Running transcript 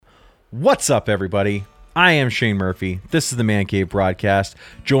What's up, everybody? I am Shane Murphy. This is the Man Cave Broadcast,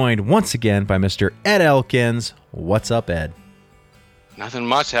 joined once again by Mr. Ed Elkins. What's up, Ed? Nothing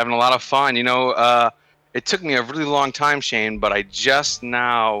much. Having a lot of fun. It took me a really long time, Shane, but I just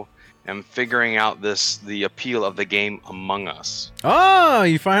now am figuring out the appeal of the game Among Us. Oh,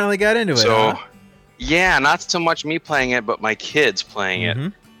 you finally got into it, So, huh? yeah, not so much me playing it, but my kids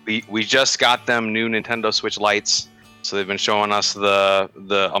playing it. We just got them new Nintendo Switch Lites, so they've been showing us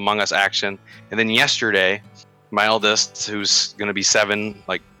the Among Us action. And then yesterday, my eldest, who's going to be 7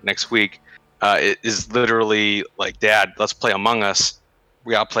 like next week, is literally like, Dad, let's play Among Us.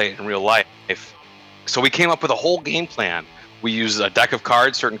 We got to play it in real life. So we came up with a whole game plan. We used a deck of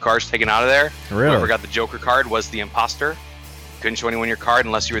cards, certain cards taken out of there. Really? Whoever got the Joker card was the imposter. Couldn't show anyone your card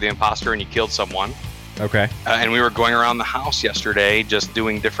unless you were the imposter and you killed someone. Okay. And we were going around the house yesterday just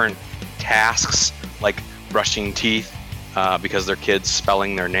doing different tasks like brushing teeth because their kids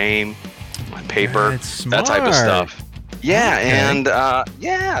spelling their name on paper, That's that type of smart. stuff. Yeah, Okay. and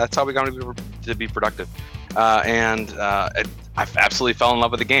that's how we got to be productive. I absolutely fell in love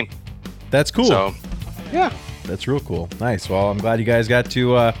with the game. That's cool. So, yeah. That's real cool. Nice. Well, I'm glad you guys got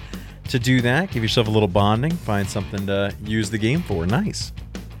to do that. Give yourself a little bonding. Find something to use the game for. Nice.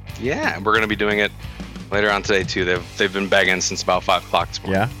 Yeah, we're going to be doing it later on today, too. They've been begging since about 5 o'clock this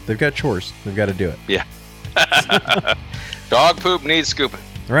morning. Yeah, they've got chores. They've got to do it. Yeah. Dog poop needs scooping.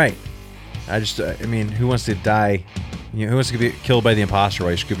 Right. I mean, who wants to die? Who wants to be killed by the imposter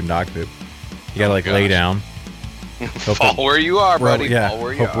while you're scooping dog poop? You gotta lay gosh. down. Fall where you are, buddy. Yeah. Fall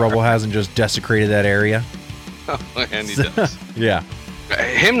where you Hope are. Rubble hasn't just desecrated that area. And he does. Yeah.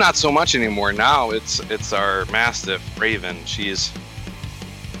 Him not so much anymore. Now it's our Mastiff, Raven. She's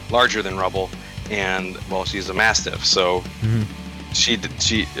larger than Rubble, and well, she's a Mastiff, so she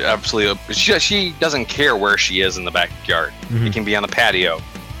absolutely she doesn't care where she is in the backyard. It can be on the patio,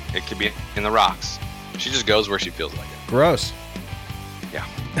 it could be in the rocks. She just goes where she feels like it. Gross. Yeah.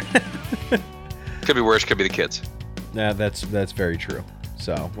 Could be worse. Could be the kids. Yeah, that's very true.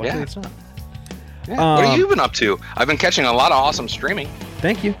 So luckily Yeah. it's not. Yeah. What have you been up to? I've been catching a lot of awesome streaming.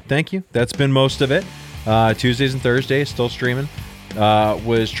 Thank you. That's been most of it. Tuesdays and Thursdays still streaming.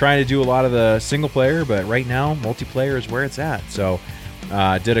 Was trying to do a lot of the single player, but right now multiplayer is where it's at. So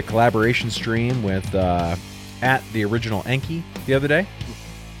did a collaboration stream with at the original Enki the other day.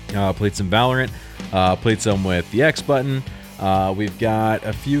 Played some Valorant. Played some with the X Button. We've got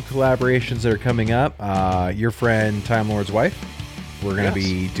a few collaborations that are coming up. Your friend Time Lord's wife. We're going to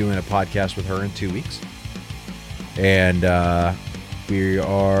be doing a podcast with her in 2 weeks. And we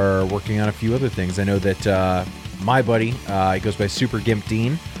are working on a few other things. I know that my buddy, he goes by Super Gimp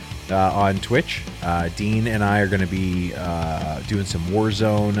Dean on Twitch. Dean and I are going to be doing some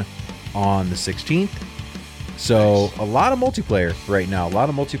Warzone on the 16th. So Nice. a lot of multiplayer right now. A lot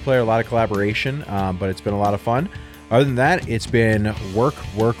of multiplayer, a lot of collaboration, but it's been a lot of fun. Other than that, it's been work.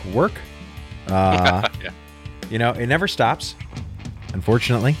 Yeah. It never stops,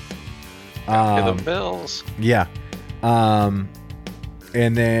 unfortunately. Pay the bills. Yeah.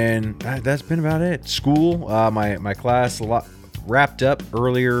 And then that's been about it. School, my class a lot wrapped up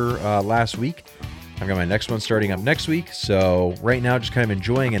earlier last week. I've got my next one starting up next week. So right now, just kind of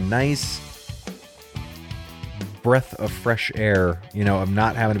enjoying a nice breath of fresh air, of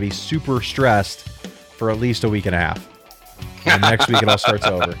not having to be super stressed for at least a week and a half. And next week it all starts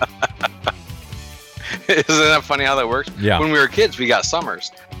over. Isn't that funny how that works? Yeah. When we were kids, we got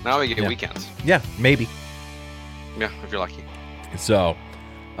summers. Now we get weekends. Yeah, maybe. Yeah, if you're lucky. So,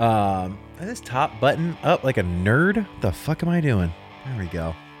 this top button up like a nerd. What the fuck am I doing? There we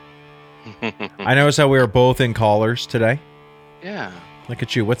go. I noticed how we were both in collars today. Yeah. Look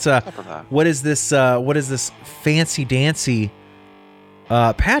at you. What's Top of that. what is this fancy dancy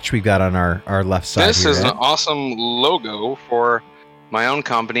patch we've got on our left side? This here, is an Ed? awesome logo for my own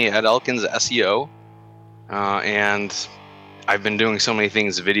company, Ed Elkins SEO. And I've been doing so many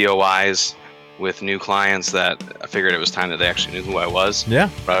things video-wise with new clients that I figured it was time that they actually knew who I was, Yeah,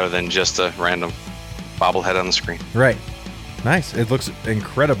 rather than just a random bobblehead on the screen. right. Nice. It looks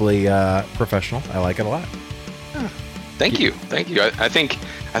incredibly professional. I like it a lot. Thank you. I think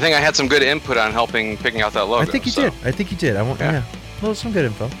I had some good input on helping picking out that logo. I think you did. I want Yeah. Well, some good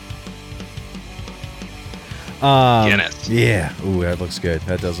info. Guinness. Yeah. Ooh, that looks good.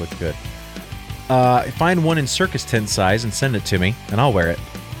 That does look good. Find one in circus tent size and send it to me, and I'll wear it.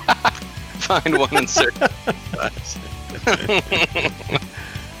 Find one in certain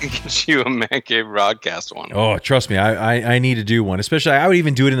Get you a Man Cave broadcast one. Oh, trust me, I need to do one. Especially, I would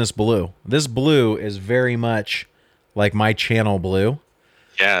even do it in this blue. This blue is very much like my channel blue.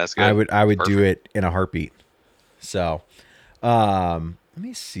 Yeah, that's good. I would do Perfect. it in a heartbeat. So, let Let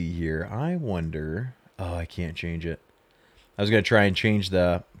me see here. I wonder. Oh, I can't change it. I was gonna try and change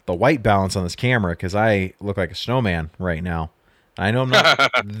the white balance on this camera because I look like a snowman right now. I know I'm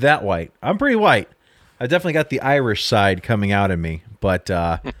not that white. I'm pretty white. I definitely got the Irish side coming out in me, but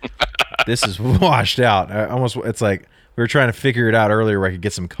this is washed out. It's like we were trying to figure it out earlier where I could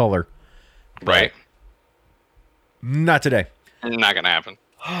get some color. Right. Not today. Not gonna happen.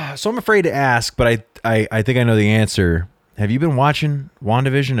 So I'm afraid to ask, but I think I know the answer. Have you been watching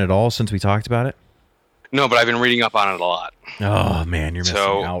WandaVision at all since we talked about it? No, but I've been reading up on it a lot. Oh man, you're missing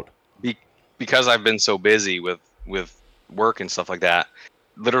out. Because I've been so busy with work and stuff like that,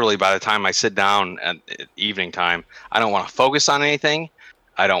 literally by the time I sit down at evening time, I don't want to focus on anything.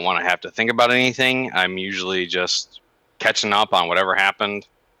 I don't want to have to think about anything. I'm usually just catching up on whatever happened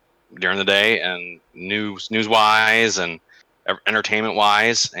during the day and news-wise and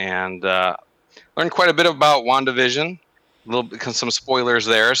entertainment-wise, and learned quite a bit about WandaVision. Some spoilers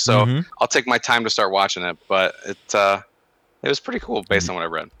there, so I'll take my time to start watching it. But it was pretty cool based on what I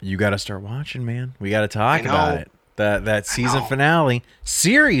read. You got to start watching, man. We got to talk about it. That season finale,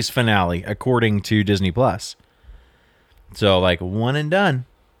 series finale, according to Disney Plus. So like one and done.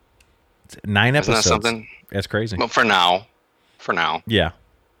 It's 9 episodes. Isn't that something? That's crazy. Well, for now. Yeah,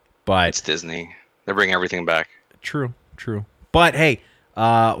 but it's Disney. They bring everything back. True. But hey,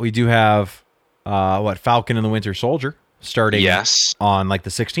 we do have Falcon and the Winter Soldier starting on like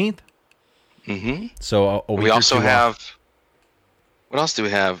the 16th. Mm-hmm. So we also have. What else do we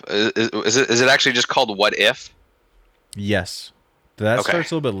have? Is it actually just called What If? Yes. That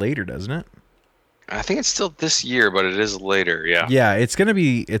starts a little bit later, doesn't it? I think it's still this year, but it is later. Yeah. Yeah, it's gonna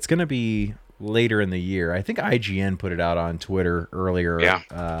be later in the year. I think IGN put it out on Twitter earlier.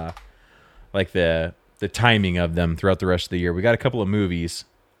 Yeah. Like the timing of them throughout the rest of the year. We got a couple of movies,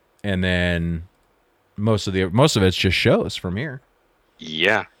 and then most of it's just shows from here.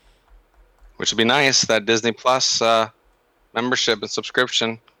 Yeah. Which would be nice. That Disney Plus membership and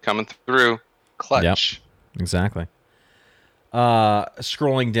subscription coming through. Clutch. Yep, exactly.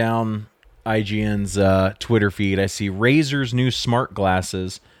 Scrolling down IGN's Twitter feed, I see Razer's new smart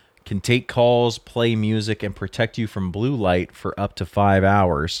glasses can take calls, play music, and protect you from blue light for up to 5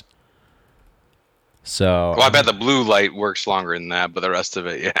 hours. So, well, I bet the blue light works longer than that, but the rest of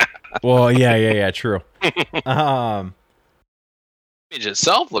it, yeah. Well, yeah, true. Image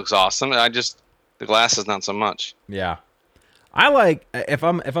itself looks awesome. The glasses not so much. Yeah, I like if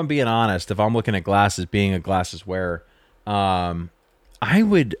I'm being honest, if I'm looking at glasses, being a glasses wearer, I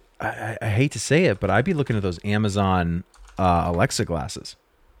would. I hate to say it, but I'd be looking at those Amazon Alexa glasses.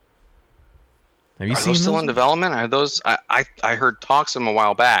 Have you seen those still those? In development? Are those? I heard talks of them a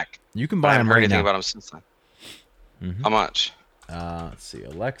while back. You can buy them right now. I haven't heard anything about them since then. Mm-hmm. How much? Let's see.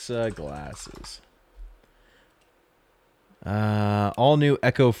 Alexa glasses. All new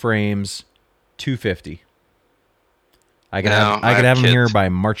Echo frames, $250. I could have them here by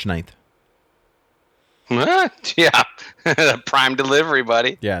March 9th. Yeah, prime delivery,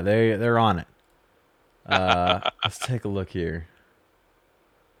 buddy. Yeah, they're on it. Let's take a look here.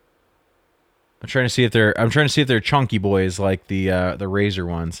 I'm trying to see if they're chunky boys like the Razer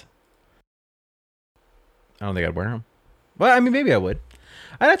ones. I don't think I'd wear them. Well, I mean, maybe I would.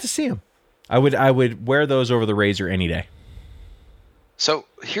 I'd have to see them. I would wear those over the Razer any day. So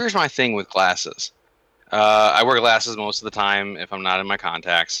here's my thing with glasses. I wear glasses most of the time if I'm not in my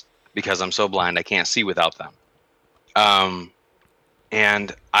contacts because I'm so blind I can't see without them.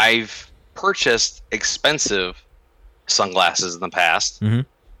 And I've purchased expensive sunglasses in the past,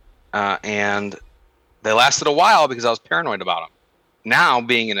 and they lasted a while because I was paranoid about them. Now,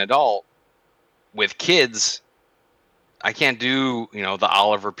 being an adult with kids, I can't do the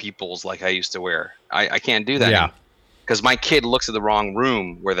Oliver Peoples like I used to wear. I can't do that anymore. Because my kid looks at the wrong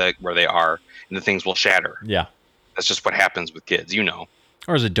room where they are, and the things will shatter. Yeah, that's just what happens with kids,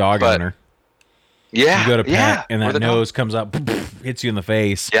 Or as a dog owner, yeah, you go to pet, and that nose comes up, hits you in the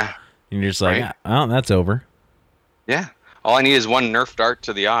face. Yeah, and you're just like, oh, that's over. Yeah, all I need is one Nerf dart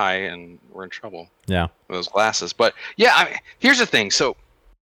to the eye, and we're in trouble. Yeah, with those glasses. But yeah, here's the thing. So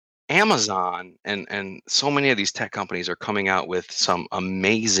Amazon and so many of these tech companies are coming out with some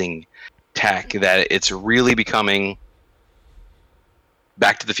amazing tech that it's really becoming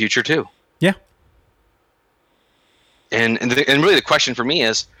Back to the Future too. Yeah. And really the question for me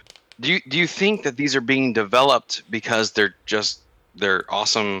is, do you think that these are being developed because they're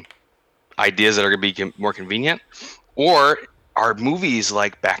awesome ideas that are going to be more convenient, or are movies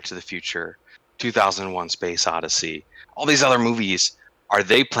like Back to the Future, 2001: Space Odyssey, all these other movies, are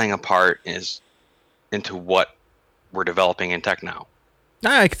they playing a part into what we're developing in tech now?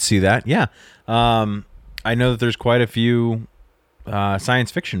 I could see that. Yeah. I know that there's quite a few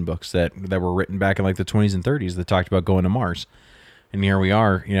science fiction books that were written back in like the 20s and 30s that talked about going to Mars. And here we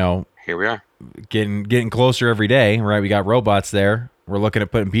are, Here we are. getting closer every day, right? We got robots there. We're looking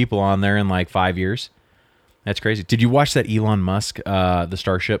at putting people on there in like 5 years. That's crazy. Did you watch that Elon Musk, the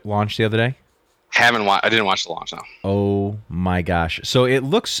Starship launch the other day? I didn't watch the launch, no. Oh my gosh. So it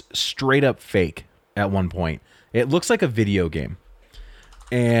looks straight up fake at one point. It looks like a video game.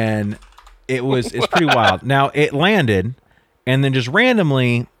 And it's pretty wild. Now it landed and then just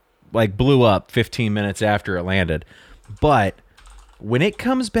randomly like blew up 15 minutes after it landed. But when it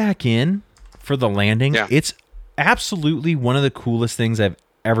comes back in for the landing, it's absolutely one of the coolest things I've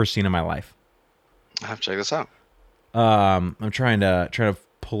ever seen in my life. I have to check this out. I'm trying to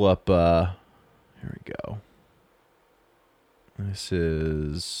pull up here we go. This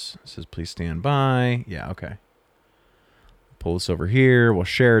says please stand by. Yeah, okay. Pull this over here. We'll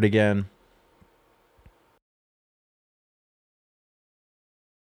share it again.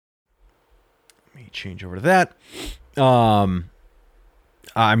 Let me change over to that. I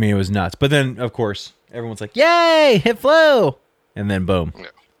mean, it was nuts. But then, of course, everyone's like, yay, it flew. And then boom. Yeah.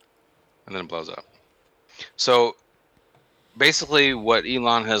 And then it blows up. So basically what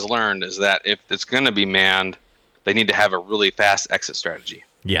Elon has learned is that if it's going to be manned, they need to have a really fast exit strategy.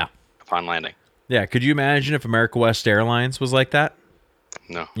 Yeah. Upon landing. Yeah. Could you imagine if America West Airlines was like that?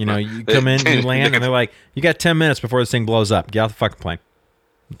 No. You come in, you land, and they're like, you got 10 minutes before this thing blows up. Get off the fucking plane.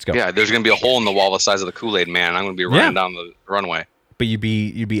 Let's go. Yeah, there's going to be a hole in the wall the size of the Kool-Aid Man. I'm going to be running down the runway. But you'd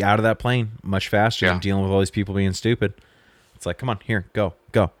be out of that plane much faster than dealing with all these people being stupid. It's like, come on, here, go.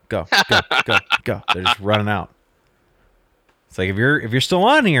 They're just running out. It's like if you're still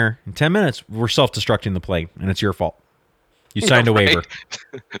on here in 10 minutes, we're self-destructing the plane, and it's your fault. You signed a waiver.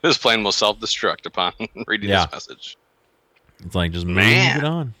 This plane will self-destruct upon reading this message. It's like just move it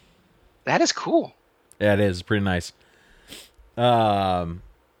on. That is cool. Yeah, it is. It's pretty nice.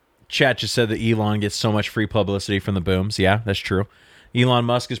 Chat just said that Elon gets so much free publicity from the booms. Yeah, that's true. Elon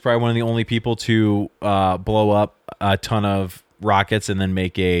Musk is probably one of the only people to blow up a ton of rockets and then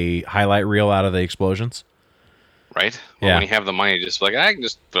make a highlight reel out of the explosions. Right? Well, when you have the money, just like, I can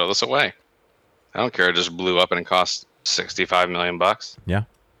just throw this away. I don't care. It just blew up and it cost $65 million. Yeah.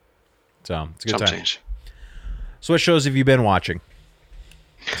 So it's a good Chump time. change. So what shows have you been watching?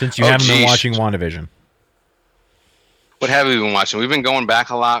 Since you haven't been watching WandaVision. What have we been watching? We've been going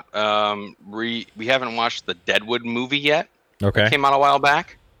back a lot. We haven't watched the Deadwood movie yet. Okay. It came out a while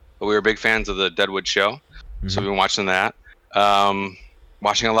back, but we were big fans of the Deadwood show. Mm-hmm. So we've been watching that.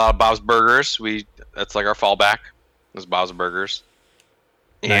 Watching a lot of Bob's Burgers. That's like our fallback. Is Bob's Burgers.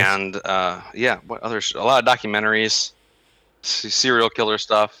 Nice. And what other? A lot of documentaries, serial killer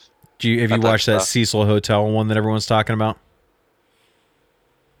stuff. Have you watched that Cecil Hotel one that everyone's talking about?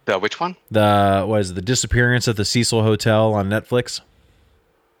 The which one? The disappearance at the Cecil Hotel on Netflix?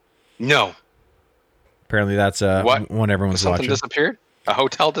 No. Apparently that's one everyone's watching. Something disappeared? A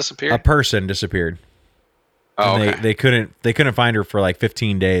hotel disappeared? A person disappeared. Oh, and they couldn't find her for like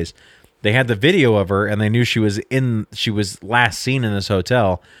 15 days. They had the video of her and they knew she was last seen in this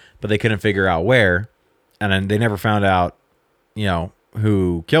hotel, but they couldn't figure out where. And then they never found out,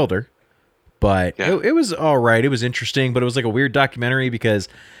 who killed her. But it was all right. It was interesting, but it was like a weird documentary because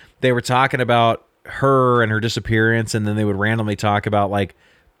they were talking about her and her disappearance, and then they would randomly talk about like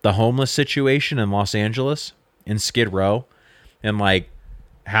the homeless situation in Los Angeles in Skid Row, and like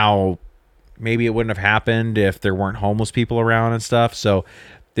how maybe it wouldn't have happened if there weren't homeless people around and stuff. So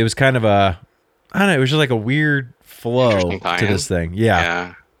it was kind of it was just like a weird flow to this thing.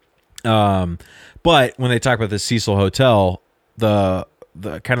 Yeah. But when they talk about the Cecil Hotel, the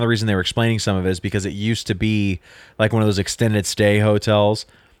kind of the reason they were explaining some of it is because it used to be like one of those extended stay hotels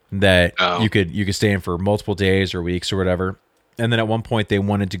that you could stay in for multiple days or weeks or whatever. And then at one point they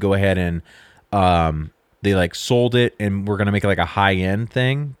wanted to go ahead and they like sold it and we're going to make it like a high end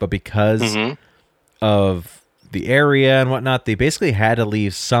thing. But because of the area and whatnot, they basically had to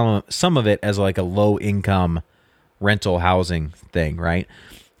leave some of it as like a low income rental housing thing. Right.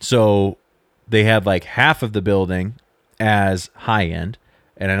 So they had like half of the building as high end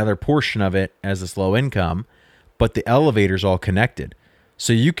and another portion of it as this low income, but the elevators all connected.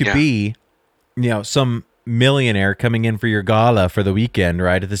 So you could be, some millionaire coming in for your gala for the weekend,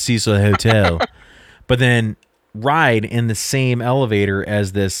 right, at the Cecil Hotel, but then ride in the same elevator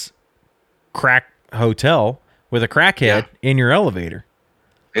as this crack hotel with a crackhead in your elevator.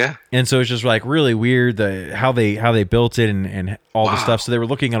 Yeah. And so it's just like really weird how they built it and all the stuff. So they were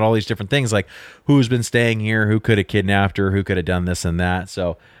looking at all these different things like who's been staying here, who could have kidnapped her, who could have done this and that.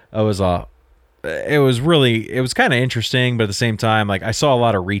 So it was kind of interesting, but at the same time, like I saw a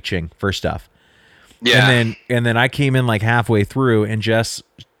lot of reaching for stuff. Yeah. And then I came in like halfway through, and Jess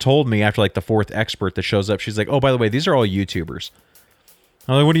told me after like the fourth expert that shows up, she's like, "Oh, by the way, these are all YouTubers."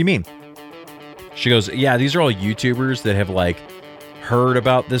 I'm like, "What do you mean?" She goes, "Yeah, these are all YouTubers that have like heard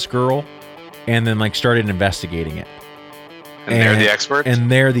about this girl and then like started investigating it. And they're the experts?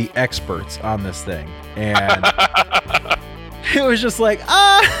 And they're the experts on this thing." And it was just like,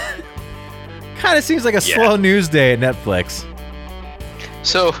 kind of seems like a slow news day at Netflix.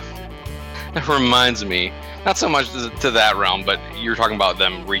 So that reminds me, not so much to that realm, but you're talking about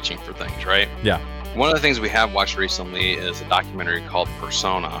them reaching for things, right? Yeah. One of the things we have watched recently is a documentary called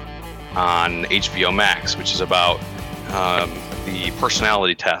Persona on HBO Max, which is about the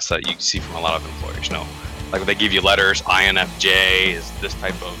personality tests that you see from a lot of employers. You know, like they give you letters, INFJ is this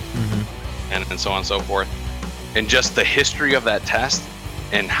type of, and so on and so forth. And just the history of that test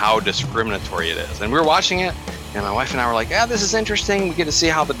and how discriminatory it is. And we were watching it, and my wife and I were like, "Yeah, this is interesting." We get to see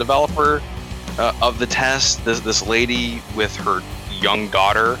how the developer of the test, this lady with her young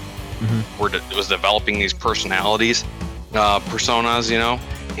daughter, was developing these personalities, personas, you know,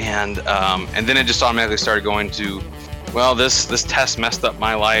 and then it just automatically started going to, well, this test messed up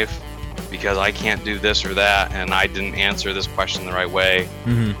my life because I can't do this or that, and I didn't answer this question the right way,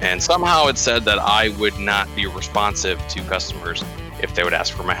 and somehow it said that I would not be responsive to customers if they would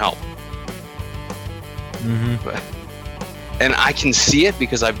ask for my help. And I can see it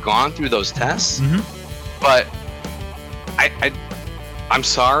because I've gone through those tests, but I'm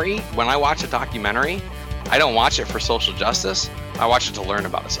sorry, when I watch a documentary, I don't watch it for social justice. I watch it to learn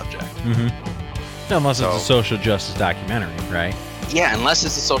about a subject. Unless it's a social justice documentary, right? Yeah, unless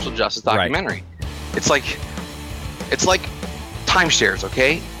it's a social justice documentary. Right. It's like timeshares,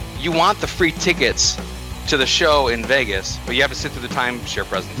 okay? You want the free tickets to the show in Vegas, but you have to sit through the timeshare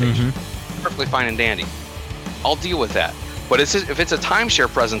presentation. Perfectly fine and dandy. I'll deal with that. But if it's a timeshare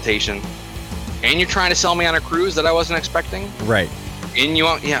presentation and you're trying to sell me on a cruise that I wasn't expecting, right? And you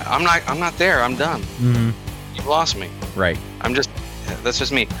want, I'm not there. I'm done. You've lost me. Right. That's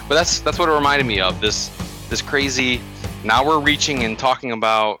just me. But that's what it reminded me of. This crazy. Now we're reaching and talking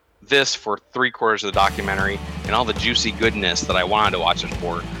about this for 3/4 of the documentary, and all the juicy goodness that I wanted to watch it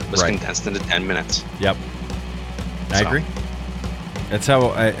for was condensed into 10 minutes. Yep. I agree. That's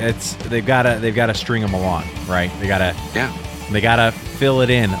how they've got to string them along, right? They gotta fill it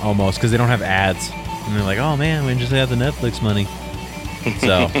in almost because they don't have ads, and they're like, "Oh man, we just have the Netflix money."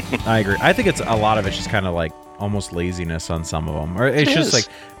 So I agree. I think a lot of it's just kind of like almost laziness on some of them, or it's just like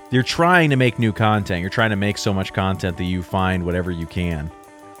you're trying to make new content. You're trying to make so much content that you find whatever you can,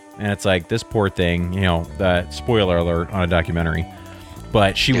 and it's like this poor thing. You know, that spoiler alert on a documentary,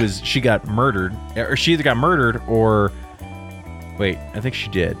 but she got murdered, or she either got murdered or. Wait, I think she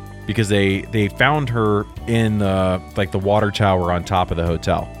did, because they found her in the water tower on top of the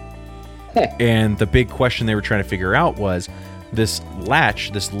hotel. And the big question they were trying to figure out was this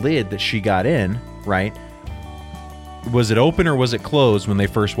latch, this lid that she got in, right? Was it open or was it closed when they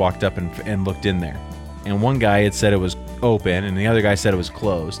first walked up and looked in there? And one guy had said it was open, and the other guy said it was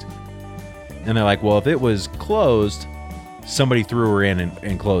closed. And they're like, well, if it was closed, somebody threw her in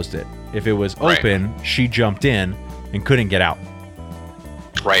and closed it. If it was open, she jumped in and couldn't get out.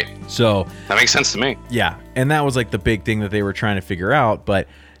 Right. So that makes sense to me. Yeah. And that was like the big thing that they were trying to figure out. But,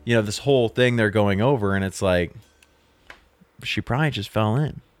 you know, this whole thing they're going over, and it's like, she probably just fell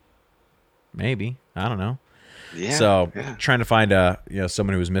in. Maybe. I don't know. Yeah. So trying to find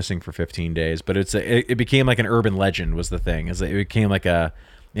someone who was missing for 15 days. But it became like an urban legend was the thing. It became like an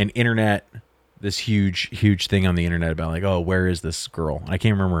internet, this huge thing on the internet about like, oh, where is this girl? I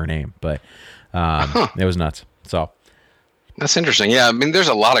can't remember her name, but it was nuts. So. That's interesting. Yeah, I mean, there's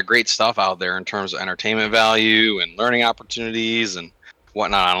a lot of great stuff out there in terms of entertainment value and learning opportunities and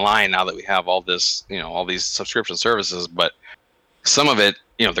whatnot online now that we have all this, all these subscription services. But some of it,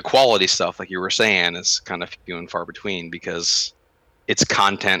 the quality stuff, like you were saying, is kind of few and far between because it's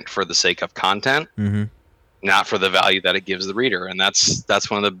content for the sake of content, not for the value that it gives the reader. And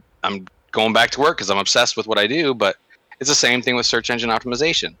that's one of the, I'm going back to work because I'm obsessed with what I do, but it's the same thing with search engine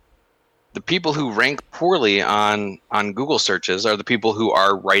optimization. The people who rank poorly on Google searches are the people who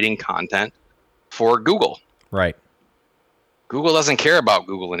are writing content for Google. Right. Google doesn't care about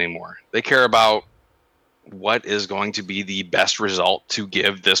Google anymore. They care about what is going to be the best result to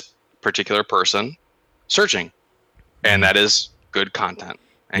give this particular person searching. And that is good content.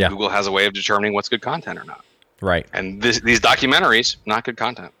 And Google has a way of determining what's good content or not. Right. And these documentaries, not good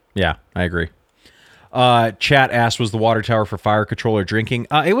content. Yeah, I agree. Chat asked, was the water tower for fire control or drinking?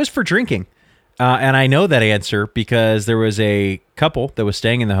 It was for drinking. And I know that answer because there was a couple that was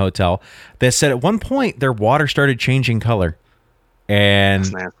staying in the hotel that said at one point their water started changing color. And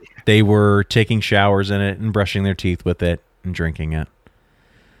They were taking showers in it and brushing their teeth with it and drinking it.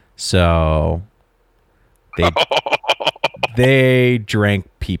 So they drank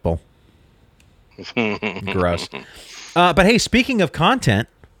people. Gross. But hey, speaking of content,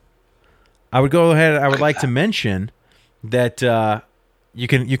 I would like to mention that you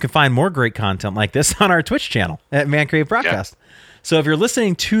can find more great content like this on our Twitch channel at Man Cave Broadcast. Yeah. So if you're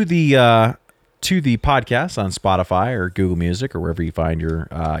listening to the podcast on Spotify or Google Music or wherever you find your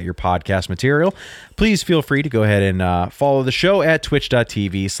podcast material, please feel free to go ahead and follow the show at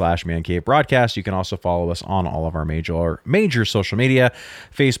twitch.tv/mancavebroadcast. You can also follow us on all of our major social media,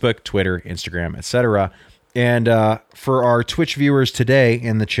 Facebook, Twitter, Instagram, etc. And for our Twitch viewers today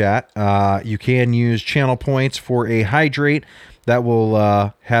in the chat, you can use channel points for a hydrate. That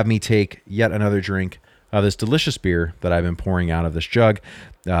will have me take yet another drink of this delicious beer that I've been pouring out of this jug.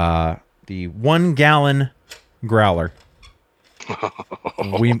 The 1 gallon growler.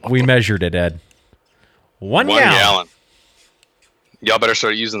 we measured it, Ed. 1 gallon. Y'all better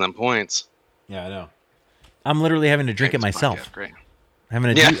start using them points. Yeah, I know. I'm literally having to drink it myself. Podcast. Great. I'm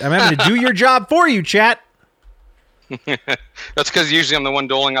having to do your job for you, chat. That's because usually I'm the one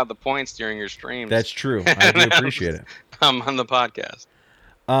doling out the points during your streams. That's true. I do appreciate it. I'm on the podcast.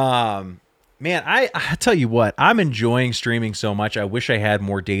 Man, I tell you what, I'm enjoying streaming so much. I wish I had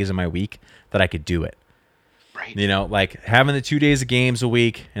more days in my week that I could do it. Right. You know, like having the 2 days of games a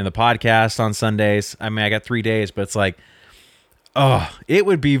week and the podcast on Sundays. I mean, I got 3 days, but it's like, oh, it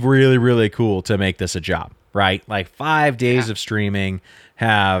would be really, really cool to make this a job, right? Like 5 days of streaming,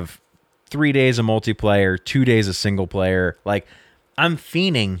 have 3 days of multiplayer, 2 days of single player. Like, I'm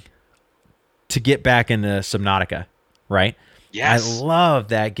fiending to get back into Subnautica, right? Yes. I love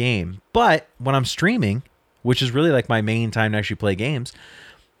that game. But when I'm streaming, which is really like my main time to actually play games,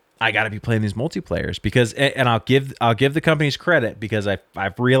 I got to be playing these multiplayers because, and I'll give the companies credit because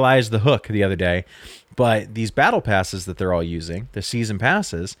I've realized the hook the other day, but these battle passes that they're all using, the season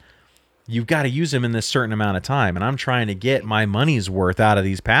passes, you've got to use them in this certain amount of time. And I'm trying to get my money's worth out of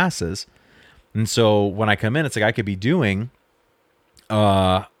these passes. And so when I come in, it's like I could be doing,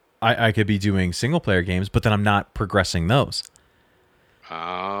 I could be doing single player games, but then I'm not progressing those.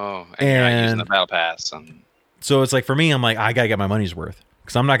 Oh, and you're not using the battle pass. So it's like for me, I'm like, I gotta get my money's worth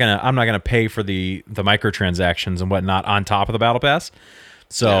because I'm not gonna pay for the microtransactions and whatnot on top of the battle pass.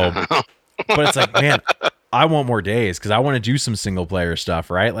 So, but it's like, man, I want more days because I want to do some single player stuff,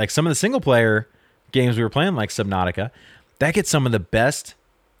 right? Like some of the single player games we were playing, like Subnautica, that gets some of the best,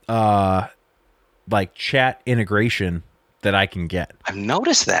 like chat integration that I can get. I've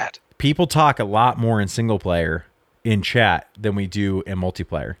noticed that people talk a lot more in single player in chat than we do in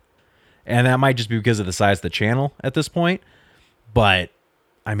multiplayer. And that might just be because of the size of the channel at this point. But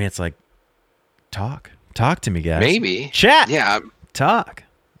I mean, it's like, talk to me, guys. Maybe. Chat. Yeah. Talk.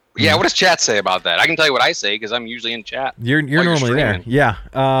 Yeah. What does chat say about that? I can tell you what I say because I'm usually in chat. You're normally there. Yeah.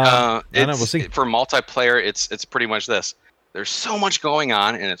 I don't know, we'll see. For multiplayer, it's pretty much this. There's so much going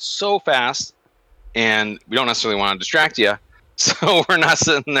on and it's so fast and we don't necessarily want to distract you. So we're not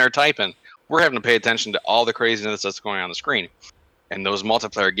sitting there typing. We're having to pay attention to all the craziness that's going on the screen. And those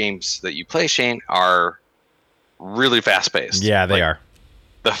multiplayer games that you play, Shane, are really fast-paced. Yeah, they are.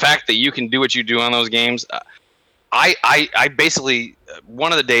 The fact that you can do what you do on those games, I basically,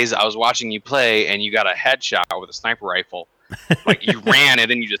 one of the days I was watching you play and you got a headshot with a sniper rifle. Like you ran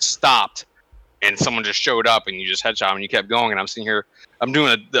it and you just stopped and someone just showed up and you just headshot and you kept going. And I'm sitting here,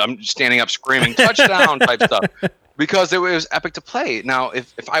 I'm standing up screaming touchdown type stuff. Because it was epic to play. Now,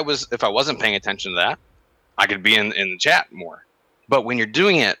 if I wasn't paying attention to that, I could be in the chat more. But when you're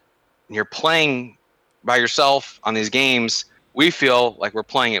doing it, and you're playing by yourself on these games, we feel like we're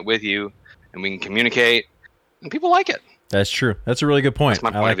playing it with you, and we can communicate, and people like it. That's true. That's a really good point.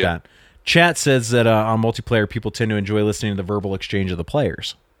 I like that. Chat says that on multiplayer, people tend to enjoy listening to the verbal exchange of the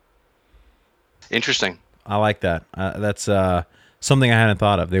players. Interesting. I like that. That's something I hadn't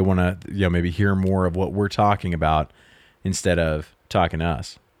thought of. They want to, maybe hear more of what we're talking about instead of talking to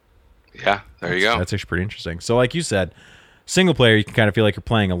us. Yeah, there you go. That's actually pretty interesting. So like you said, single player, you can kind of feel like you're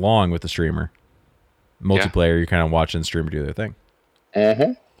playing along with the streamer. Multiplayer, you're kind of watching the streamer do their thing.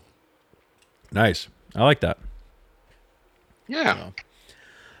 Mm-hmm. Nice. I like that. Yeah.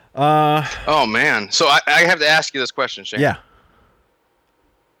 Oh, man. So I have to ask you this question, Shane. Yeah.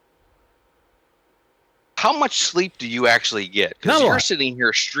 How much sleep do you actually get? Because you're sitting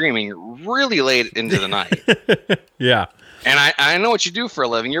here streaming really late into the night. Yeah. And I know what you do for a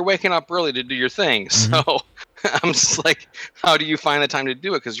living. You're waking up early to do your thing. Mm-hmm. So I'm just like, how do you find the time to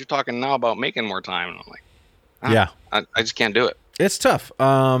do it? Because you're talking now about making more time. And I'm like, yeah, I just can't do it. It's tough.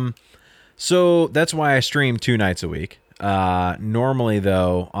 So that's why I stream 2 nights a week. Normally,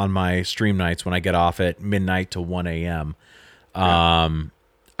 though, on my stream nights when I get off at midnight to 1 a.m.,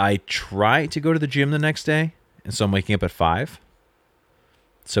 I try to go to the gym the next day, and so I'm waking up at 5.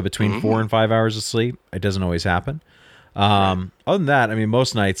 So between 4 and 5 hours of sleep, it doesn't always happen. Other than that, I mean,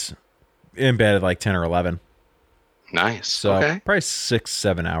 most nights in bed at like 10 or 11. Nice. So probably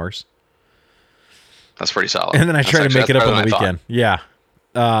 6-7 hours. That's pretty solid. And then I try to make it up on the weekend. Yeah.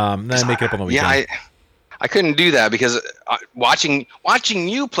 Then I make it up on the weekend. Yeah, I couldn't do that because watching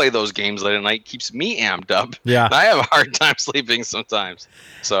you play those games late at night keeps me amped up. Yeah. I have a hard time sleeping sometimes.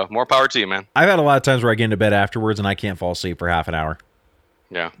 So more power to you, man. I've had a lot of times where I get into bed afterwards and I can't fall asleep for half an hour.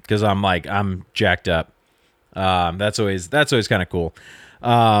 Yeah. Because I'm jacked up. That's always kind of cool.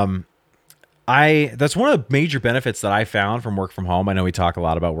 That's one of the major benefits that I found from work from home. I know we talk a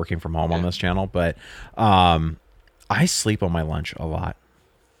lot about working from home on this channel, but I sleep on my lunch a lot.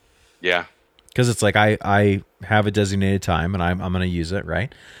 Yeah. Because it's like I have a designated time and I'm going to use it,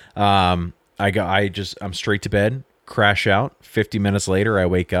 right? I'm straight to bed, crash out. 50 minutes later, I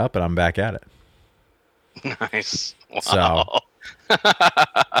wake up and I'm back at it. Nice. Wow. So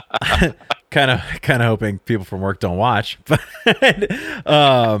kind of hoping people from work don't watch, but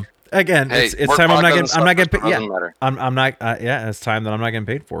again, hey, it's time I'm not getting paid. Yeah, matter. I'm not. It's time that I'm not getting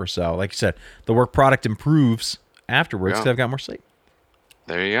paid for. So, like you said, the work product improves afterwards because I've got more sleep.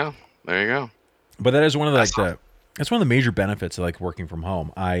 There you go. But that is one of that's one of the major benefits of like working from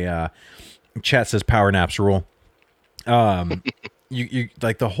home. Chat says power naps rule. You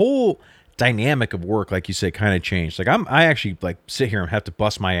like the whole dynamic of work, like you said, kind of changed. Like I actually like sit here and have to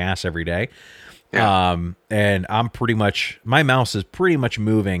bust my ass every day. Yeah. And I'm pretty much, my mouse is pretty much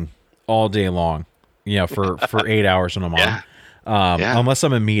moving all day long, for 8 hours when I'm on. Unless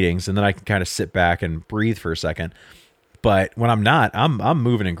I'm in meetings, and then I can kind of sit back and breathe for a second. But when I'm not, I'm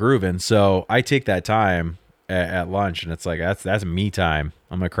moving and grooving. So I take that time at lunch, and it's like that's me time.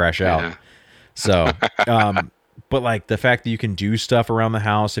 I'm gonna crash out. So, but like the fact that you can do stuff around the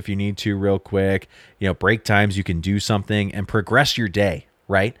house if you need to real quick, break times, you can do something and progress your day,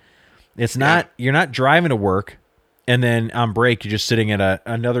 right? It's not, you're not driving to work and then on break, you're just sitting at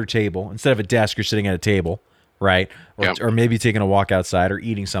another table. Instead of a desk, you're sitting at a table, right? Or maybe taking a walk outside or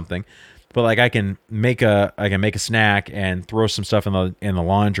eating something. But like I can make a snack and throw some stuff in the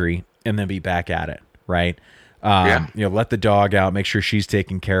laundry and then be back at it, right? Let the dog out, make sure she's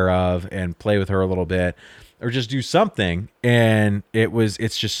taken care of and play with her a little bit. Or just do something, and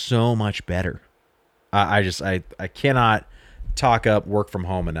it's just so much better. I cannot talk up work from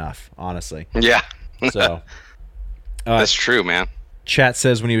home enough, honestly. Yeah. So that's true, man. Chat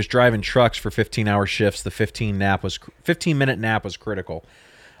says when he was driving trucks for 15-hour shifts, the 15-minute nap was critical.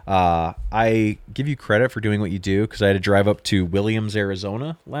 I give you credit for doing what you do because I had to drive up to Williams,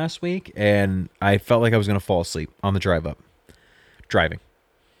 Arizona last week, and I felt like I was going to fall asleep on the drive up. Driving.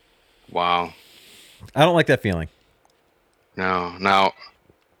 Wow. I don't like that feeling. No.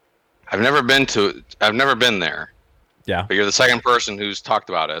 I've never been there. Yeah. But you're the second person who's talked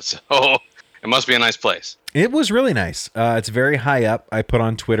about it, so it must be a nice place. It was really nice. It's very high up. I put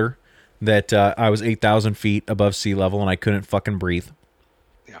on Twitter that I was 8,000 feet above sea level and I couldn't fucking breathe.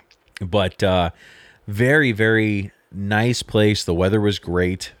 Yeah. But very, very nice place. The weather was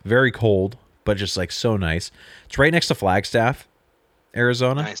great. Very cold, but just like so nice. It's right next to Flagstaff,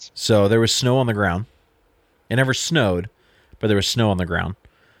 Arizona. Nice. So there was snow on the ground. It never snowed, but there was snow on the ground.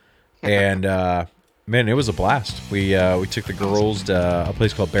 And man, it was a blast. We took the girls to a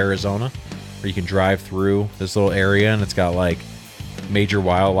place called Bearizona, where you can drive through this little area, and it's got like major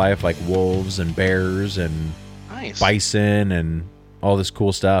wildlife like wolves and bears and bison and all this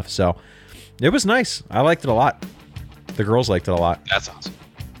cool stuff. So it was nice. I liked it a lot. The girls liked it a lot.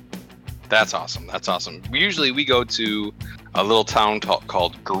 That's awesome. Usually we go to a little town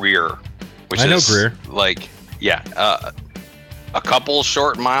called Greer, which is Greer. Like, a couple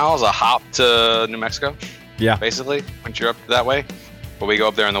short miles, a hop to New Mexico. Yeah. Basically, once you're up that way. But we go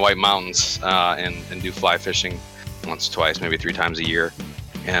up there in the White Mountains and do fly fishing once, twice, maybe 3 times a year.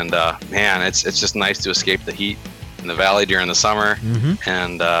 And man, it's just nice to escape the heat in the valley during the summer. Mm-hmm.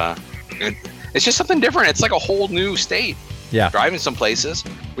 And it's just something different. It's like a whole new state. Yeah. Driving some places.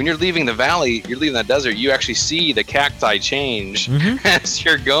 When you're leaving the valley, you're leaving that desert, you actually see the cacti change as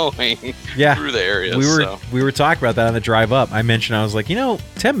you're going through the area. We were talking about that on the drive up. I mentioned, I was like,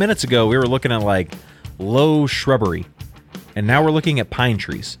 10 minutes ago we were looking at like low shrubbery, and now we're looking at pine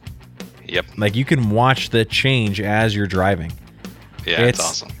trees. Yep. Like you can watch the change as you're driving. Yeah, it's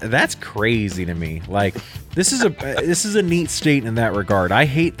awesome. That's crazy to me. Like this is a neat state in that regard. I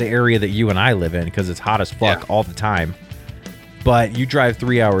hate the area that you and I live in because it's hot as fuck all the time. But you drive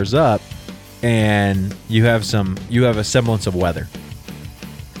 3 hours up, and you have a semblance of weather.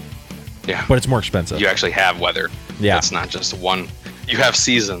 Yeah. But it's more expensive. You actually have weather. Yeah. It's not just one. You have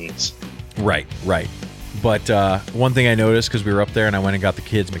seasons. Right. But one thing I noticed, because we were up there and I went and got the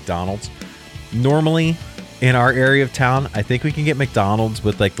kids McDonald's. Normally, in our area of town, I think we can get McDonald's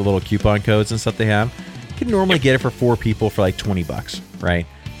with like the little coupon codes and stuff they have. You can normally get it for 4 people for like $20, right?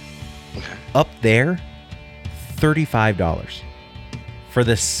 Okay. Up there, $35 for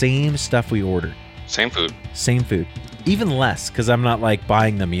the same stuff we ordered. Same food. Even less, because I'm not like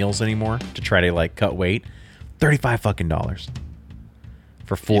buying the meals anymore to try to like cut weight. $35 fucking dollars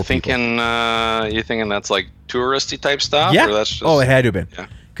for 4 people. You thinking that's like touristy type stuff? Yeah. Or that's just, it had to have been. Yeah.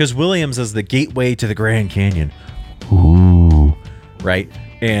 Because Williams is the gateway to the Grand Canyon. Ooh. Right?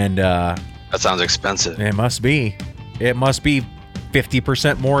 And that sounds expensive. it must be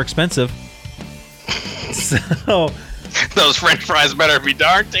 50% more expensive. So Those French fries better be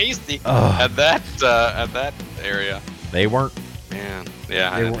darn tasty at that area. they weren't. Man,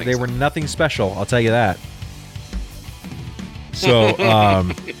 yeah, They were nothing special. I'll tell you that. So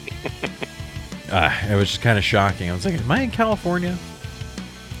it was just kind of shocking. I was like, "Am I in California?"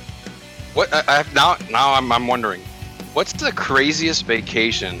 What? Now I'm wondering, what's the craziest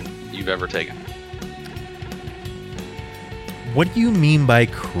vacation you've ever taken? What do you mean by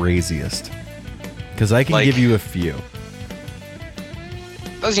craziest? Because I can give you a few.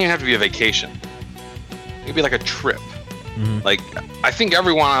 Doesn't even have to be a vacation. It could be like a trip. Mm-hmm. Like, I think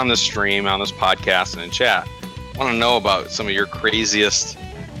everyone on this stream, on this podcast, and in chat want to know about some of your craziest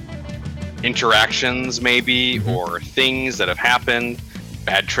interactions, maybe, or things that have happened.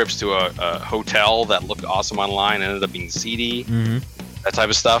 Bad trips to a hotel that looked awesome online and ended up being seedy. Mm-hmm. That type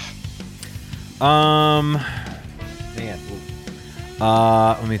of stuff. Man.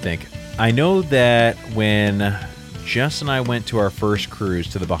 Let me think. I know that when Jess and I went to our first cruise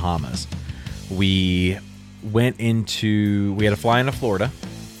to the Bahamas, we had to fly into Florida,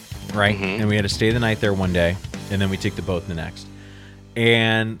 right? Mm-hmm. And we had to stay the night there one day, and then we took the boat the next.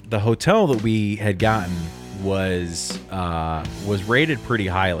 And the hotel that we had gotten was rated pretty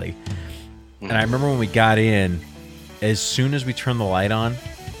highly. Mm-hmm. And I remember when we got in, as soon as we turned the light on,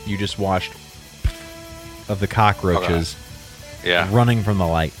 you just watched of the cockroaches running from the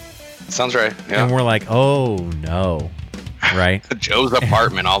light. Sounds right. Yeah. And we're like, oh no, right? Joe's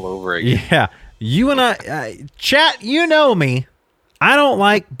apartment all over again. Yeah. You and I, chat, you know me. I don't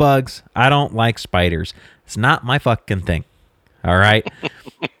like bugs. I don't like spiders. It's not my fucking thing. All right.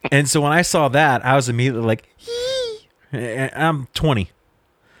 And so when I saw that, I was immediately like, I'm 20.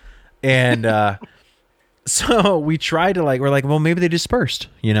 And so we tried to we're like, well, maybe they dispersed,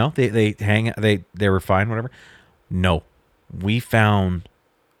 you know, they were fine, whatever. No, we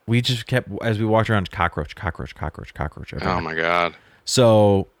just kept, as we walked around, cockroach. Everywhere. Oh my God.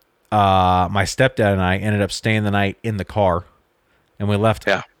 So my stepdad and I ended up staying the night in the car, and we left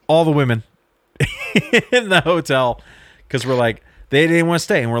all the women in the hotel because we're like, they didn't want to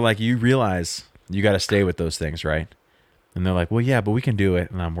stay. And we're like, you realize you got to stay with those things, right? And they're like, well, yeah, but we can do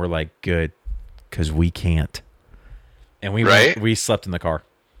it. And we're like, good, because we can't. And we slept in the car.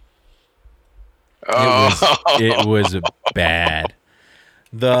 Oh. It was bad.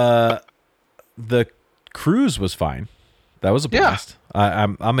 The cruise was fine. That was a blast.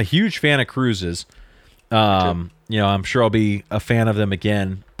 Yeah. I'm a huge fan of cruises. You know, I'm sure I'll be a fan of them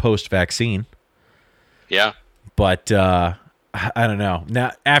again post-vaccine. Yeah. But I don't know.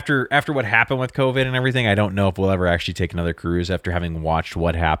 Now, after what happened with COVID and everything, I don't know if we'll ever actually take another cruise after having watched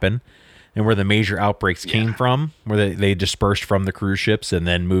what happened and where the major outbreaks came from, where they dispersed from the cruise ships and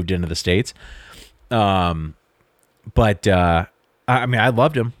then moved into the States. But I mean, I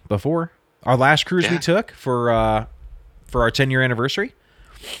loved them before. Our last cruise we took for our 10-year anniversary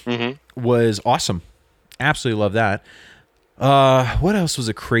was awesome. Absolutely love that. What else was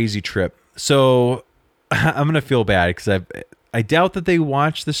a crazy trip? So I'm gonna feel bad because I doubt that they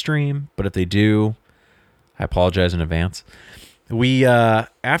watch the stream, but if they do, I apologize in advance. We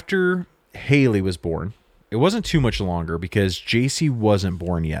after Haley was born, it wasn't too much longer because JC wasn't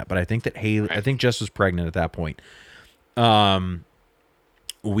born yet, but I think that I think Jess was pregnant at that point.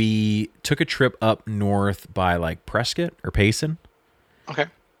 We took a trip up north by like Prescott or Payson. Okay.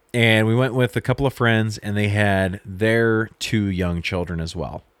 And we went with a couple of friends, and they had their 2 young children as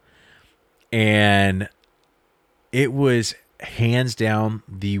well. And it was hands down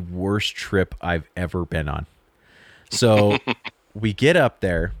the worst trip I've ever been on. So we get up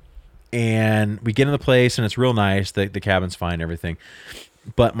there, and we get in the place, and it's real nice. The cabin's fine, everything.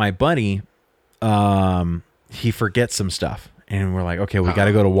 But my buddy, he forgets some stuff. And we're like, okay, we got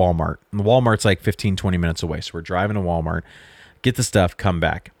to go to Walmart. And Walmart's like 15, 20 minutes away. So we're driving to Walmart. get the stuff, come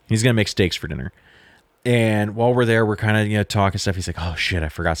back. He's going to make steaks for dinner. And while we're there, we're kind of, talking stuff. He's like, oh shit, I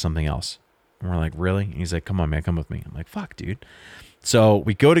forgot something else. And we're like, really? And he's like, come on, man, come with me. I'm like, fuck, dude. So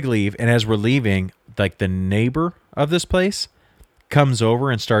we go to leave. And as we're leaving, like the neighbor of this place comes over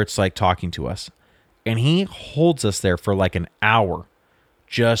and starts like talking to us. And he holds us there for like an hour.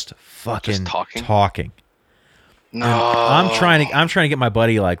 Just fucking talking. No. And I'm trying to get my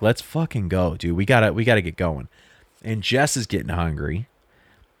buddy like, let's fucking go, dude. We gotta get going. And Jess is getting hungry.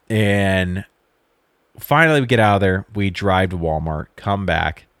 And finally we get out of there. We drive to Walmart, come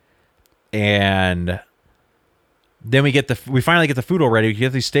back, and then we finally get the food all ready. We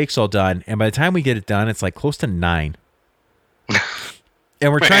get these steaks all done. And by the time we get it done, it's like close to 9.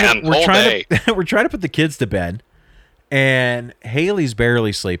 And we're trying to put the kids to bed. And Haley's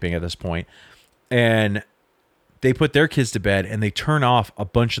barely sleeping at this point. And they put their kids to bed and they turn off a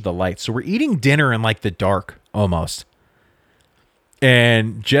bunch of the lights. So we're eating dinner in like the dark almost.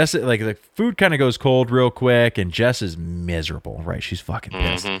 And Jess, like the food kind of goes cold real quick and Jess is miserable, right? She's fucking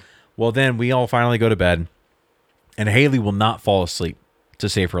pissed. Mm-hmm. Well, then we all finally go to bed and Haley will not fall asleep to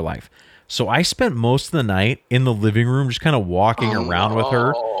save her life. So I spent most of the night in the living room just kind of walking around with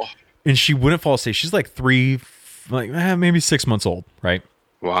her and she wouldn't fall asleep. She's like maybe 6 months old, right?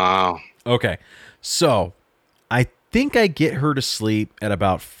 Wow. Okay. So I think I get her to sleep at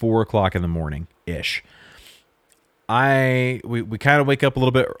about 4:00 in the morning ish. We kind of wake up a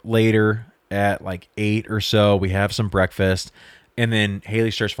little bit later at like 8 or so. We have some breakfast and then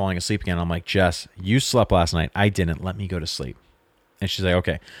Haley starts falling asleep again. I'm like, Jess, you slept last night. I didn't. Let me go to sleep. And she's like,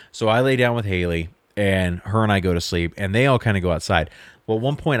 okay. So I lay down with Haley and her and I go to sleep and they all kind of go outside. Well, at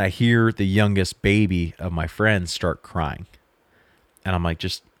one point I hear the youngest baby of my friends start crying. And I'm like,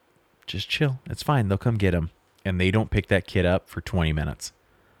 just chill. It's fine. They'll come get him. And they don't pick that kid up for 20 minutes.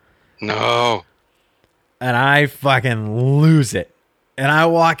 No. And I fucking lose it. And I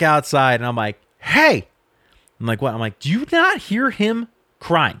walk outside and I'm like, hey. I'm like, what? I'm like, do you not hear him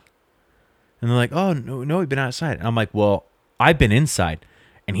crying? And they're like, oh, no, he's been outside. And I'm like, well, I've been inside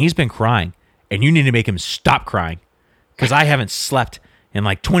and he's been crying and you need to make him stop crying because I haven't slept in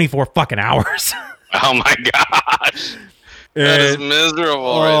like 24 fucking hours. Oh my gosh. That is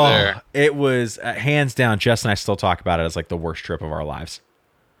miserable right there. It was hands down. Jess and I still talk about it as like the worst trip of our lives.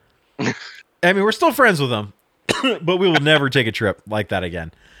 I mean, we're still friends with them, but we will never take a trip like that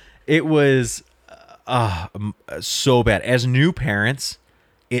again. It was so bad. As new parents,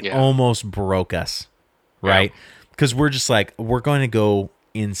 it almost broke us, right? Because we're just like, we're going to go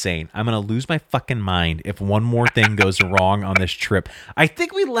insane. I'm going to lose my fucking mind if one more thing goes wrong on this trip. I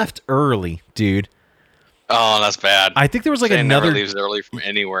think we left early, dude. Oh, that's bad. I think there was like Shane another... never leaves early from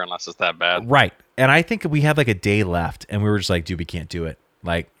anywhere unless it's that bad. Right. And I think we had like a day left and we were just like, dude, we can't do it.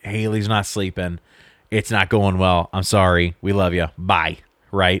 Like, Haley's not sleeping. It's not going well. I'm sorry. We love you. Bye.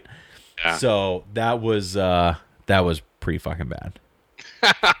 Right. Yeah. So that was pretty fucking bad.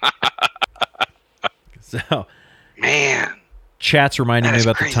 So, man, chat's reminding me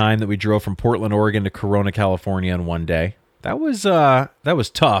about crazy. The time that we drove from Portland, Oregon to Corona, California in one day. That was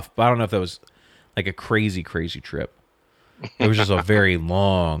tough, but I don't know if that was like a crazy trip. It was just a very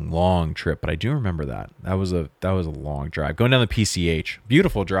long trip, but I do remember that. That was a long drive. Going down the PCH.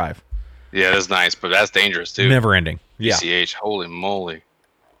 Beautiful drive. Yeah, that's nice, but that's dangerous too. Never ending. Yeah. PCH, holy moly.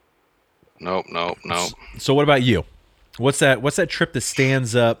 Nope. So what about you? What's that trip that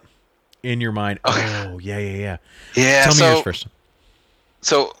stands up in your mind? Oh, yeah. Yeah. Tell me yours first.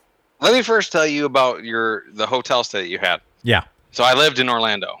 So let me first tell you about the hotel stay that you had. Yeah. So I lived in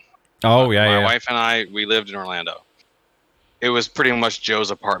Orlando. Oh, yeah. My wife and I, we lived in Orlando. It was pretty much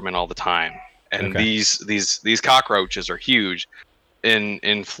Joe's apartment all the time. And these cockroaches are huge.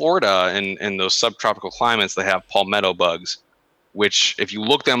 In Florida, in those subtropical climates, they have palmetto bugs, which if you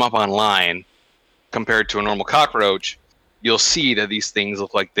look them up online, compared to a normal cockroach, you'll see that these things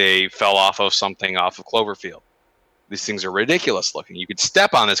look like they fell off of something off of Cloverfield. These things are ridiculous looking. You could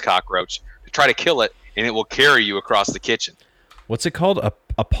step on this cockroach to try to kill it, and it will carry you across the kitchen. What's it called?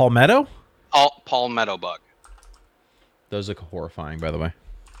 A palmetto? Palmetto bug. Those look horrifying, by the way.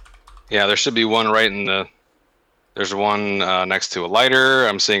 Yeah, there should be one right in the... There's one next to a lighter.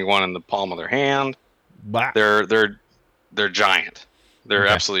 I'm seeing one in the palm of their hand. Bah. They're giant. They're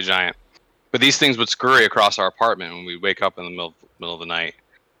absolutely giant. But these things would scurry across our apartment when we wake up in the middle of the night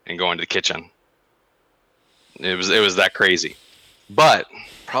and go into the kitchen. It was that crazy. But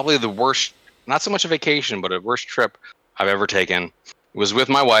probably the worst, not so much a vacation, but a worst trip I've ever taken was with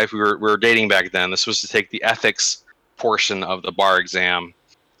my wife. We were dating back then. This was to take the ethics portion of the bar exam,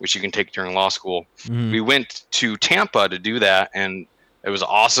 which you can take during law school. Mm-hmm. We went to Tampa to do that, and it was an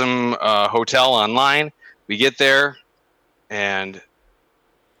awesome hotel online. We get there, and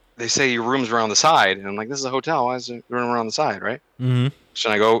they say your room's around the side, and I'm like, this is a hotel. Why is the room around the side, right? Mm-hmm.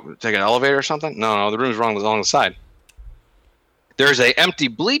 Should I go take an elevator or something? No, the room's along the side. There's a empty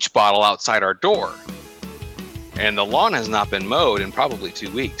bleach bottle outside our door, and the lawn has not been mowed in probably 2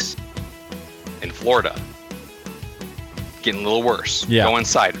 weeks in Florida. Getting a little worse. Yeah. Go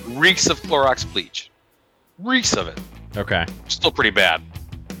inside. Reeks of Clorox bleach. Reeks of it. Okay. Still pretty bad.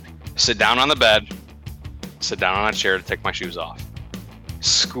 Sit down on the bed. Sit down on a chair to take my shoes off.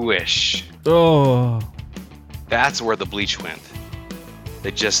 Squish. Oh. That's where the bleach went.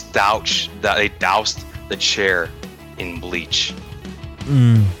 They just doused the chair in bleach.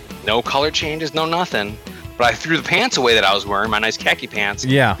 No color changes, no nothing. But I threw the pants away that I was wearing, my nice khaki pants.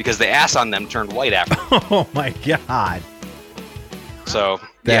 Yeah. Because the ass on them turned white after. Oh my God. So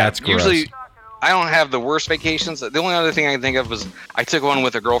That's gross. Usually I don't have the worst vacations. The only other thing I can think of was I took one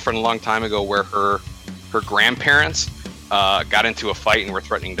with a girlfriend a long time ago where her grandparents got into a fight and were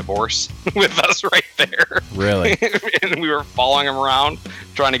threatening divorce with us right there. Really? And we were following them around,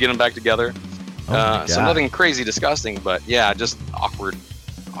 trying to get them back together. Oh my God. So nothing crazy disgusting, but yeah, just awkward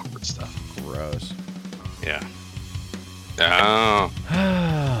stuff. Gross. Yeah. Oh.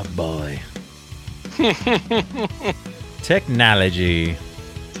 Ah, boy. Technology.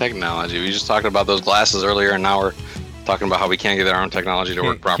 Technology. We just talked about those glasses earlier, and now we're talking about how we can't get our own technology to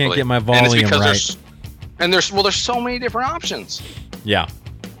work properly. Can't get my volume right. There's so many different options. Yeah.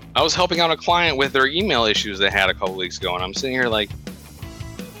 I was helping out a client with their email issues they had a couple weeks ago, and I'm sitting here like,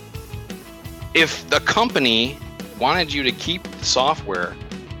 if the company wanted you to keep the software,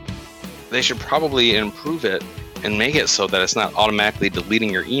 they should probably improve it and make it so that it's not automatically deleting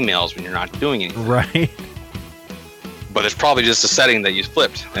your emails when you're not doing anything. Right. But it's probably just a setting that you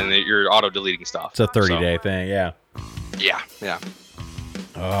flipped and that you're auto deleting stuff. It's a 30-day thing. Yeah. Yeah.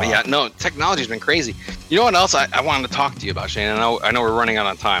 But yeah, no, technology's been crazy. You know what else I wanted to talk to you about, Shane? I know we're running out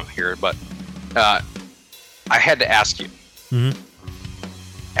of time here, but I had to ask you,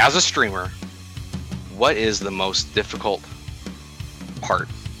 as a streamer, what is the most difficult part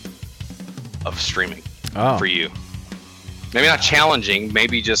of streaming for you? Maybe not challenging,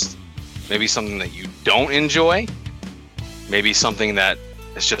 maybe something that you don't enjoy, maybe something that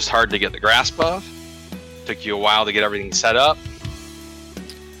it's just hard to get the grasp of, took you a while to get everything set up.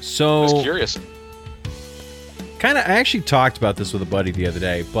 So, I was curious. I actually talked about this with a buddy the other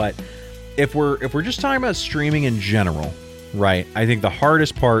day, but if we're just talking about streaming in general, right? I think the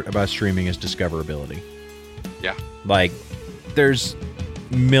hardest part about streaming is discoverability. Yeah. Like, there's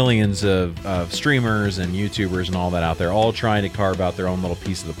millions of streamers and YouTubers and all that out there, all trying to carve out their own little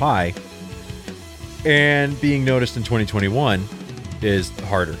piece of the pie. And being noticed in 2021 is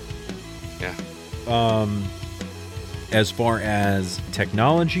harder. Yeah. As far as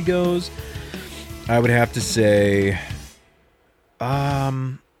technology goes, I would have to say,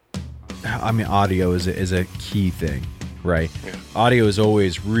 audio is a key thing, right? Yeah. Audio is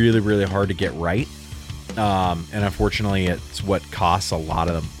always really, really hard to get right. And unfortunately, it's what costs a lot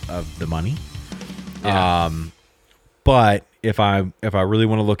of the money. Yeah. But if I really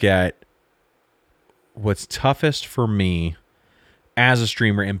want to look at what's toughest for me as a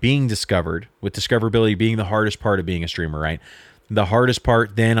streamer and being discovered, with discoverability being the hardest part of being a streamer, right? The hardest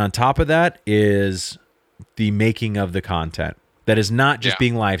part then on top of that is the making of the content that is not just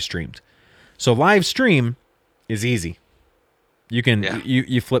being live streamed. So live stream is easy. You can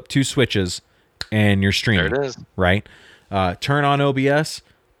you flip two switches and you're streaming. There it is. Right? Turn on OBS,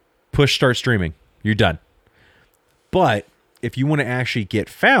 push start streaming. You're done. But if you want to actually get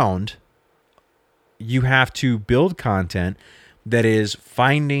found, you have to build content that is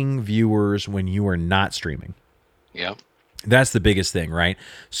finding viewers when you are not streaming. Yeah. That's the biggest thing, right?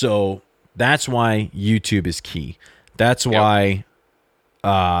 So that's why YouTube is key. That's why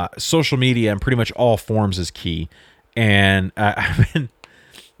social media and pretty much all forms is key. And I've been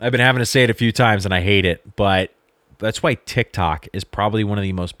having to say it a few times and I hate it, but that's why TikTok is probably one of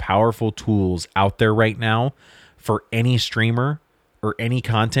the most powerful tools out there right now for any streamer or any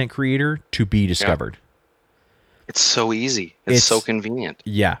content creator to be discovered. It's so easy. It's so convenient.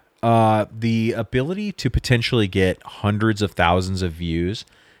 Yeah. The ability to potentially get hundreds of thousands of views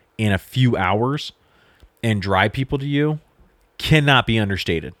in a few hours and drive people to you cannot be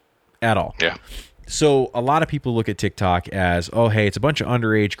understated at all. Yeah. So a lot of people look at TikTok as, oh, hey, it's a bunch of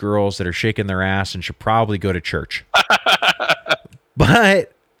underage girls that are shaking their ass and should probably go to church.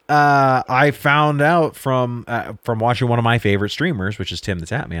 But I found out from watching one of my favorite streamers, which is Tim the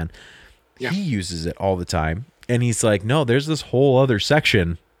Tap Man. Yeah. He uses it all the time. And he's like, no, there's this whole other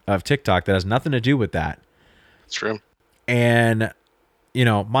section of TikTok that has nothing to do with that. It's true. And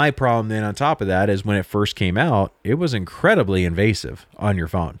my problem then on top of that is when it first came out, it was incredibly invasive on your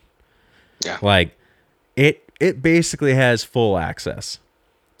phone. Yeah. Like it basically has full access.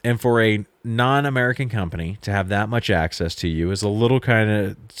 And for a non-American company to have that much access to you is a little kind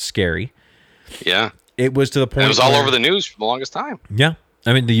of scary. Yeah. It was to the point it was all over the news for the longest time. Yeah.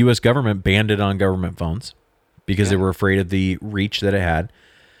 I mean, the U.S. government banned it on government phones because they were afraid of the reach that it had.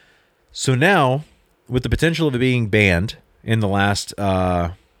 So now, with the potential of it being banned in the last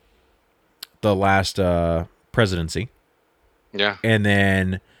presidency, and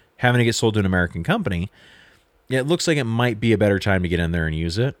then having to get sold to an American company, it looks like it might be a better time to get in there and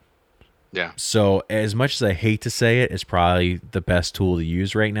use it. Yeah. So as much as I hate to say it, it's probably the best tool to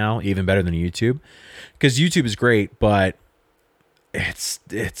use right now, even better than YouTube, because YouTube is great, but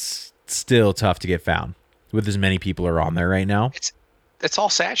it's still tough to get found with as many people are on there right now. It's all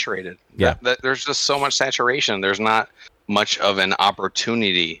saturated. Yeah. There's just so much saturation. There's not much of an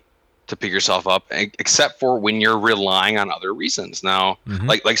opportunity to pick yourself up, except for when you're relying on other reasons. Now,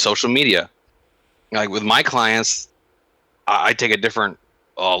 like social media. Like with my clients, I take a different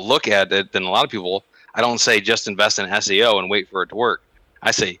look at it than a lot of people. I don't say just invest in SEO and wait for it to work.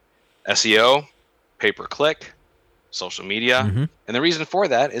 I say SEO, pay-per-click, social media. And the reason for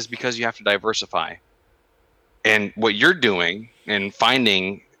that is because you have to diversify. And what you're doing and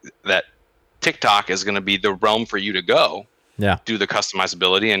finding that TikTok is going to be the realm for you to go, do the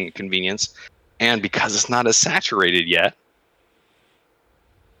customizability and convenience. And because it's not as saturated yet,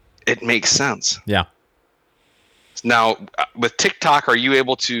 it makes sense. Yeah. Now, with TikTok, are you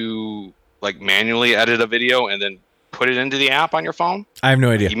able to like manually edit a video and then put it into the app on your phone? I have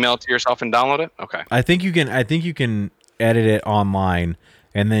no idea. Email it to yourself and download it? Okay. I think you can edit it online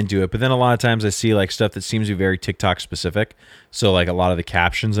and then do it. But then a lot of times I see like stuff that seems to be very TikTok specific. So like a lot of the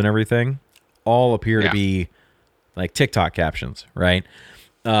captions and everything all appear to be like TikTok captions, right?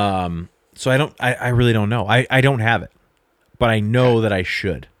 So I really don't know. I don't have it, but I know that I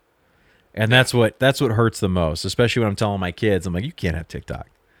should. And that's what hurts the most, especially when I'm telling my kids, I'm like, you can't have TikTok.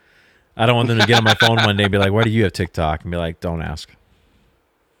 I don't want them to get on my phone one day and be like, why do you have TikTok? And be like, don't ask.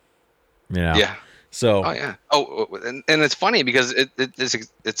 Yeah. So. Oh yeah. Oh, and it's funny because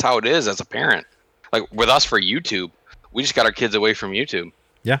it's how it is as a parent. Like with us for YouTube, we just got our kids away from YouTube.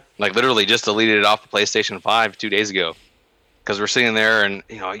 Yeah. Like literally just deleted it off the PlayStation 5 2 days ago, because we're sitting there and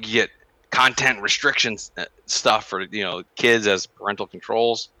you get content restrictions stuff for kids as parental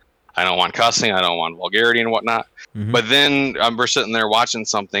controls. I don't want cussing. I don't want vulgarity and whatnot. But then we're sitting there watching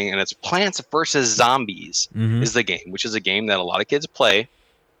something, and it's Plants vs. Zombies is the game, which is a game that a lot of kids play.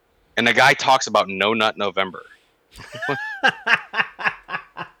 And the guy talks about No Nut November.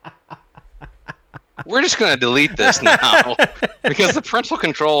 We're just going to delete this now because the parental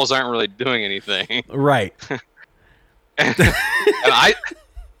controls aren't really doing anything. Right. And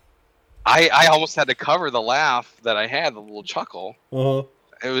I almost had to cover the laugh that I had, the little chuckle.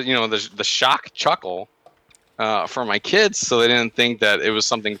 It was, the shock chuckle for my kids, so they didn't think that it was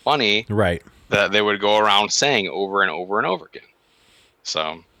something funny, right? That they would go around saying over and over and over again.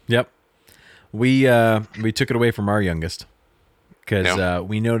 So, yep, we took it away from our youngest because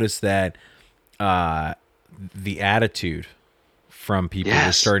we noticed that the attitude from people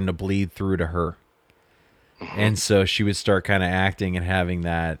was starting to bleed through to her, and so she would start kind of acting and having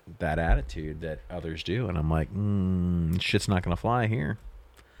that attitude that others do, and I'm like, shit's not gonna fly here.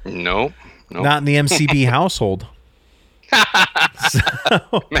 Nope. Not in the MCB household.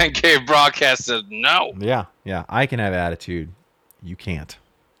 Man Cave Broadcast says no. Yeah. I can have attitude. You can't.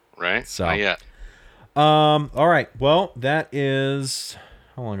 Right? So, not yet. All right. Well, that is...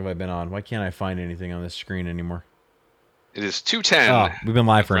 How long have I been on? Why can't I find anything on this screen anymore? It is 2:10. Oh, we've been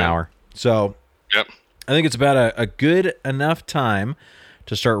live for an hour. So, yep. I think it's about a good enough time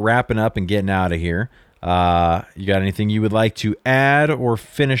to start wrapping up and getting out of here. You got anything you would like to add or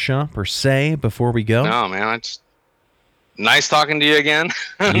finish up or say before we go? No, man. It's nice talking to you again.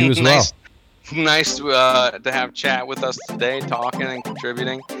 You as well. Nice to have chat with us today, talking and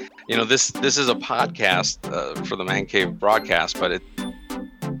contributing. This is a podcast for the Man Cave Broadcast, but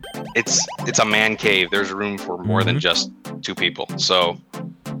it's a man cave. There's room for more than just two people. So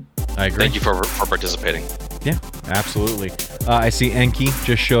I agree. Thank you for participating. Yeah, absolutely. I see Enki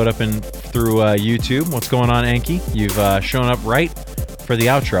just showed up through YouTube. What's going on, Enki? You've shown up right for the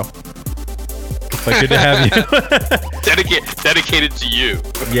outro. But good to have you. Dedicated to you.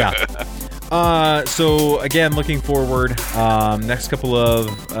 Yeah. So again, looking forward. Next couple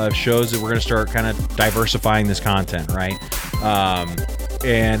of shows that we're going to start kind of diversifying this content, right?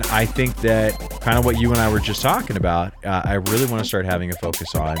 And I think that kind of what you and I were just talking about, I really want to start having a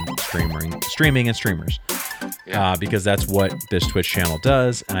focus on streaming and streamers. Yeah. Because that's what this Twitch channel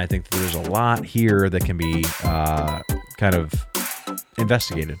does. And I think that there's a lot here that can be kind of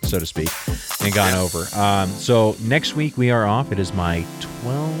investigated, so to speak, and gone over. So next week we are off. It is my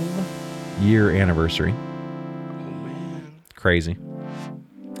 12-year anniversary. Crazy.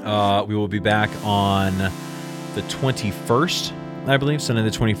 We will be back on the 21st, I believe. Sunday the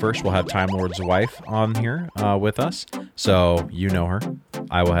 21st, we'll have Time Lord's wife on here with us. So you know her.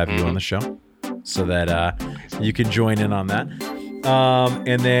 I will have you on the show so that you can join in on that.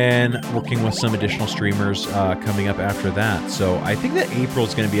 And then working with some additional streamers coming up after that. So I think that April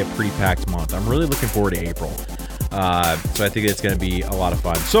is going to be a pretty packed month. I'm really looking forward to April. So I think it's going to be a lot of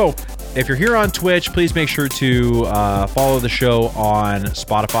fun. So if you're here on Twitch, please make sure to follow the show on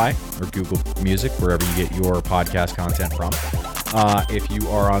Spotify or Google Music, wherever you get your podcast content from. If you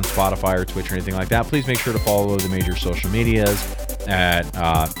are on Spotify or Twitch or anything like that, please make sure to follow the major social medias at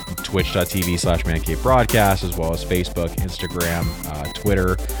twitch.tv/mancavebroadcast, as well as Facebook, Instagram,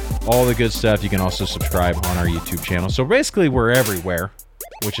 Twitter, all the good stuff. You can also subscribe on our YouTube channel. So basically we're everywhere,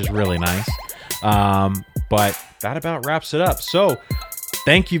 which is really nice. But that about wraps it up. So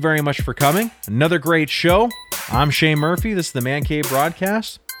thank you very much for coming. Another great show. I'm Shane Murphy. This is the Man Cave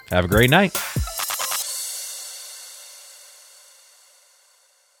Broadcast. Have a great night.